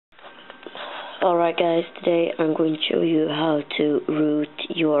Alright guys, today I'm going to show you how to root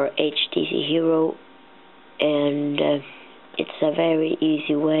your HTC Hero, and it's a very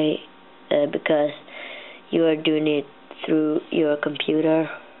easy way because you are doing it through your computer.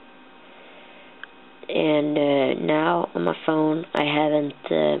 And now on my phone I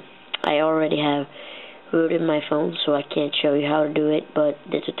already have rooted my phone, so I can't show you how to do it, but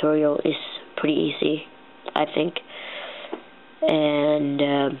the tutorial is pretty easy, I think.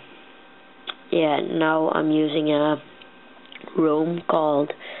 And yeah, now I'm using a ROM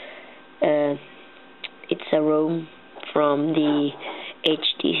called, it's a ROM from the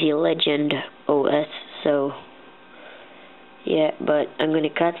HTC Legend OS, so yeah, but I'm going to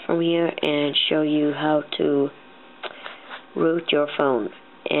cut from here and show you how to root your phone.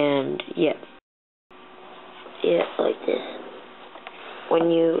 And yeah, like this. When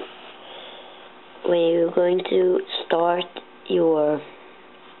you're going to start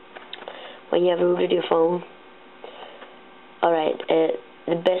when you have rooted your phone, alright,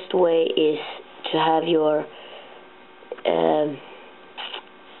 the best way is to have your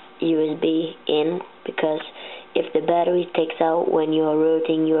USB in, because if the battery takes out when you are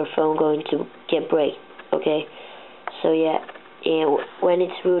rooting, your phone going to get break. Okay, so yeah, and when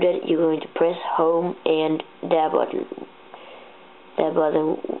it's rooted, you're going to press home and that button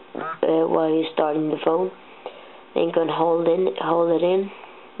while you're starting the phone. Then you're gonna hold it in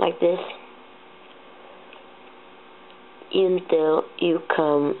like this until you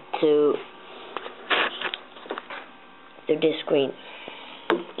come to this screen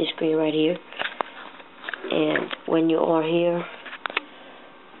right here. And when you are here,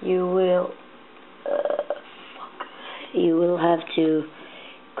 you will have to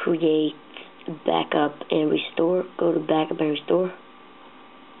create backup and restore. Go to backup and restore,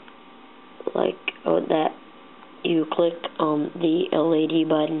 like that. You click on the LED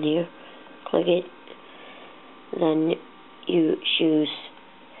button here, click it, then you choose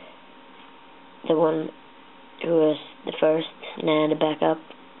the one who is the first, Nand Backup,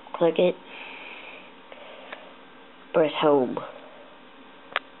 click it, press home.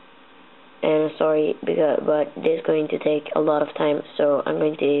 And sorry, but this is going to take a lot of time, so I'm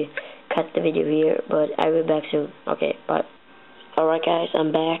going to cut the video here, but I will be back soon. Okay, bye. Alright guys,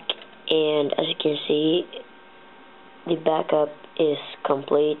 I'm back, and as you can see, the backup is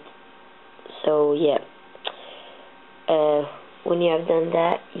complete. So yeah, when you have done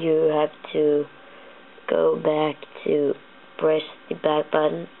that, you have to go back to press the back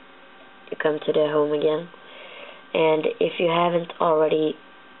button. You come to the home again, and if you haven't already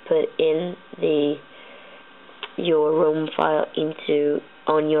put in your ROM file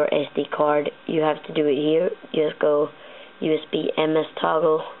on your SD card, you have to do it here. Just go USB MS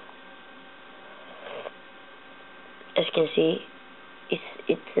toggle. As you can see,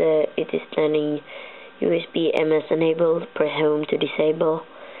 it is standing USB MS enabled. Press home to disable.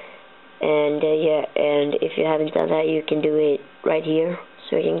 And yeah, and if you haven't done that, you can do it right here.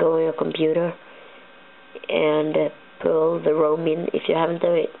 So you can go on your computer and pull the ROM in if you haven't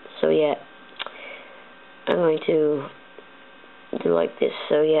done it. So yeah, I'm going to do like this.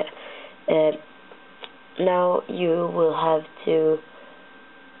 So yeah, now you will have to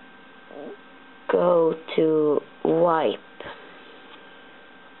go to wipe.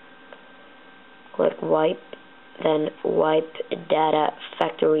 Click wipe, then wipe data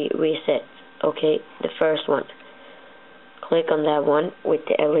factory reset. Okay, the first one. Click on that one with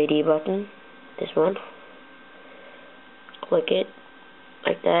the LED button. This one. Click it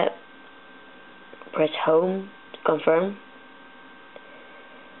like that. Press home to confirm.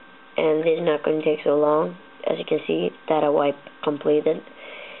 And this is not going to take so long. As you can see, data wipe completed.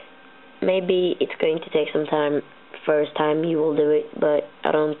 Maybe it's going to take some time. First time you will do it, but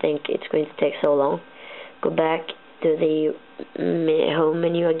I don't think it's going to take so long. Go back to the home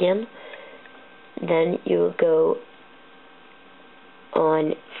menu again. Then you will go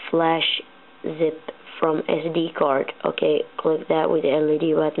on flash zip from SD card. Okay, click that with the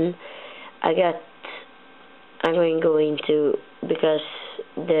LED button. I'm going to go into, because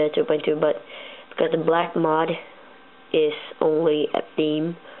the 2.2, but because the black mod is only a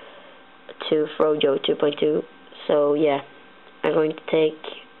theme to Froyo 2.2. So yeah, I'm going to take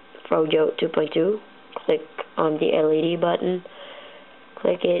Froyo 2.2, click on the LED button,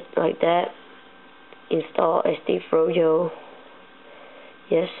 click it like that, install SD Froyo,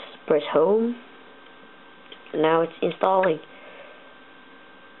 yes, press home. Now it's installing.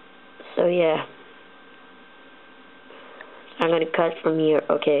 So yeah, I'm going to cut from here.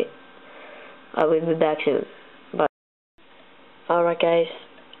 Okay, I will be back soon. Bye. Alright guys,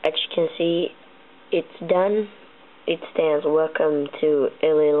 as you can see, it's done. it stands welcome to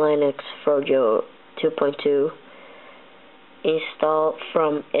early Linux Froyo 2.2. Install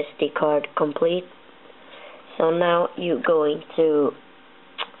from SD card complete. So now you're going to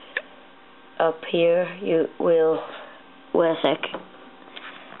up here. You will wait a sec.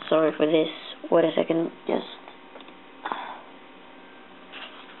 Sorry for this. Wait a second. Just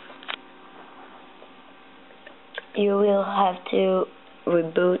you will have to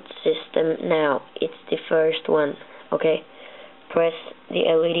reboot system now. It's the first one. Okay. Press the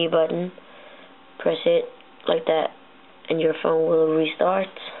LED button. Press it like that, and your phone will restart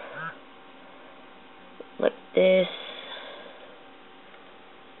like this.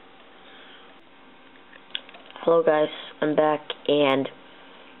 Hello guys, I'm back, and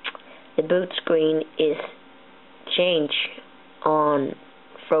the boot screen is changed on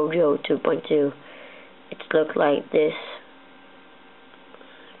Froyo 2.2. It looks like this.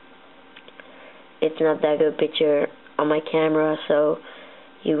 It's not that good picture on my camera, so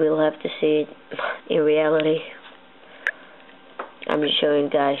you will have to see it in reality. I'm just showing you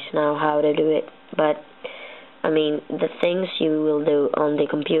guys now how to do it, but I mean the things you will do on the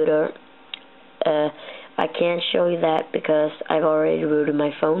computer, I can't show you that because I've already rooted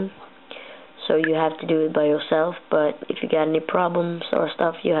my phone, so you have to do it by yourself. But if you got any problems or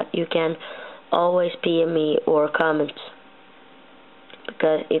stuff, you can always PM me or comment,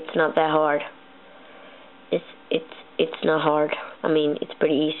 because it's not that hard. It's not hard. I mean, it's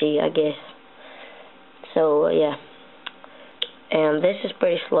pretty easy, I guess. So yeah, and this is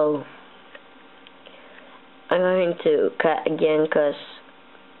pretty slow. I'm going to cut again because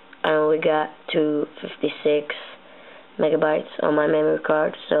I only got 256 megabytes on my memory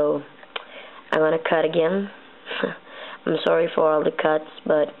card, so I'm gonna cut again. I'm sorry for all the cuts,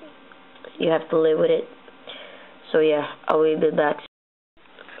 but you have to live with it. So yeah, I will be back.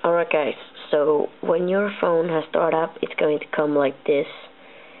 Alright guys, so when your phone has started up, it's going to come like this,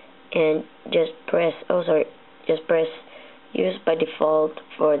 and just press use by default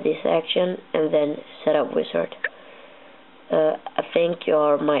for this action, and then setup wizard. I think you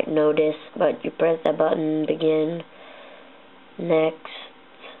all might know this, but you press that button, begin, next.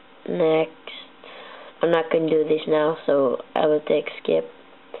 I'm not going to do this now, so I will take skip.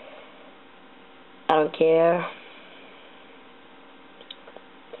 I don't care.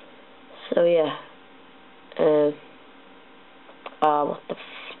 So yeah, what the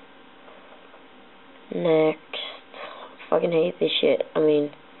next? I fucking hate this shit. I mean,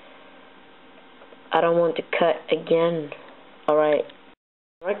 I don't want to cut again. Alright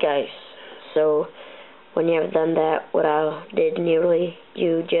guys, so when you have done that, what I did nearly,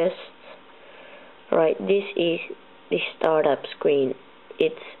 you just, alright, this is the startup screen.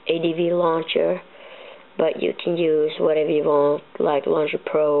 It's ADV launcher, but you can use whatever you want, like Launcher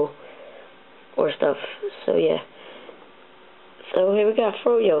Pro or stuff. So yeah, so here we got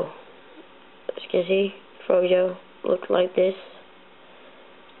Froyo. As you can see, Froyo looks like this.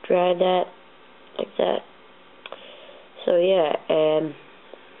 Drag that like that. So yeah,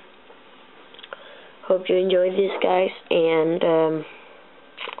 hope you enjoyed this, guys, and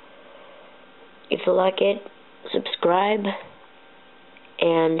if you like it, subscribe,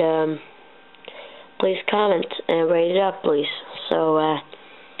 and please comment and rate it up, please. So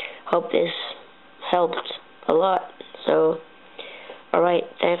hope this helped a lot. So alright,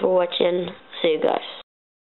 thanks for watching. See you guys.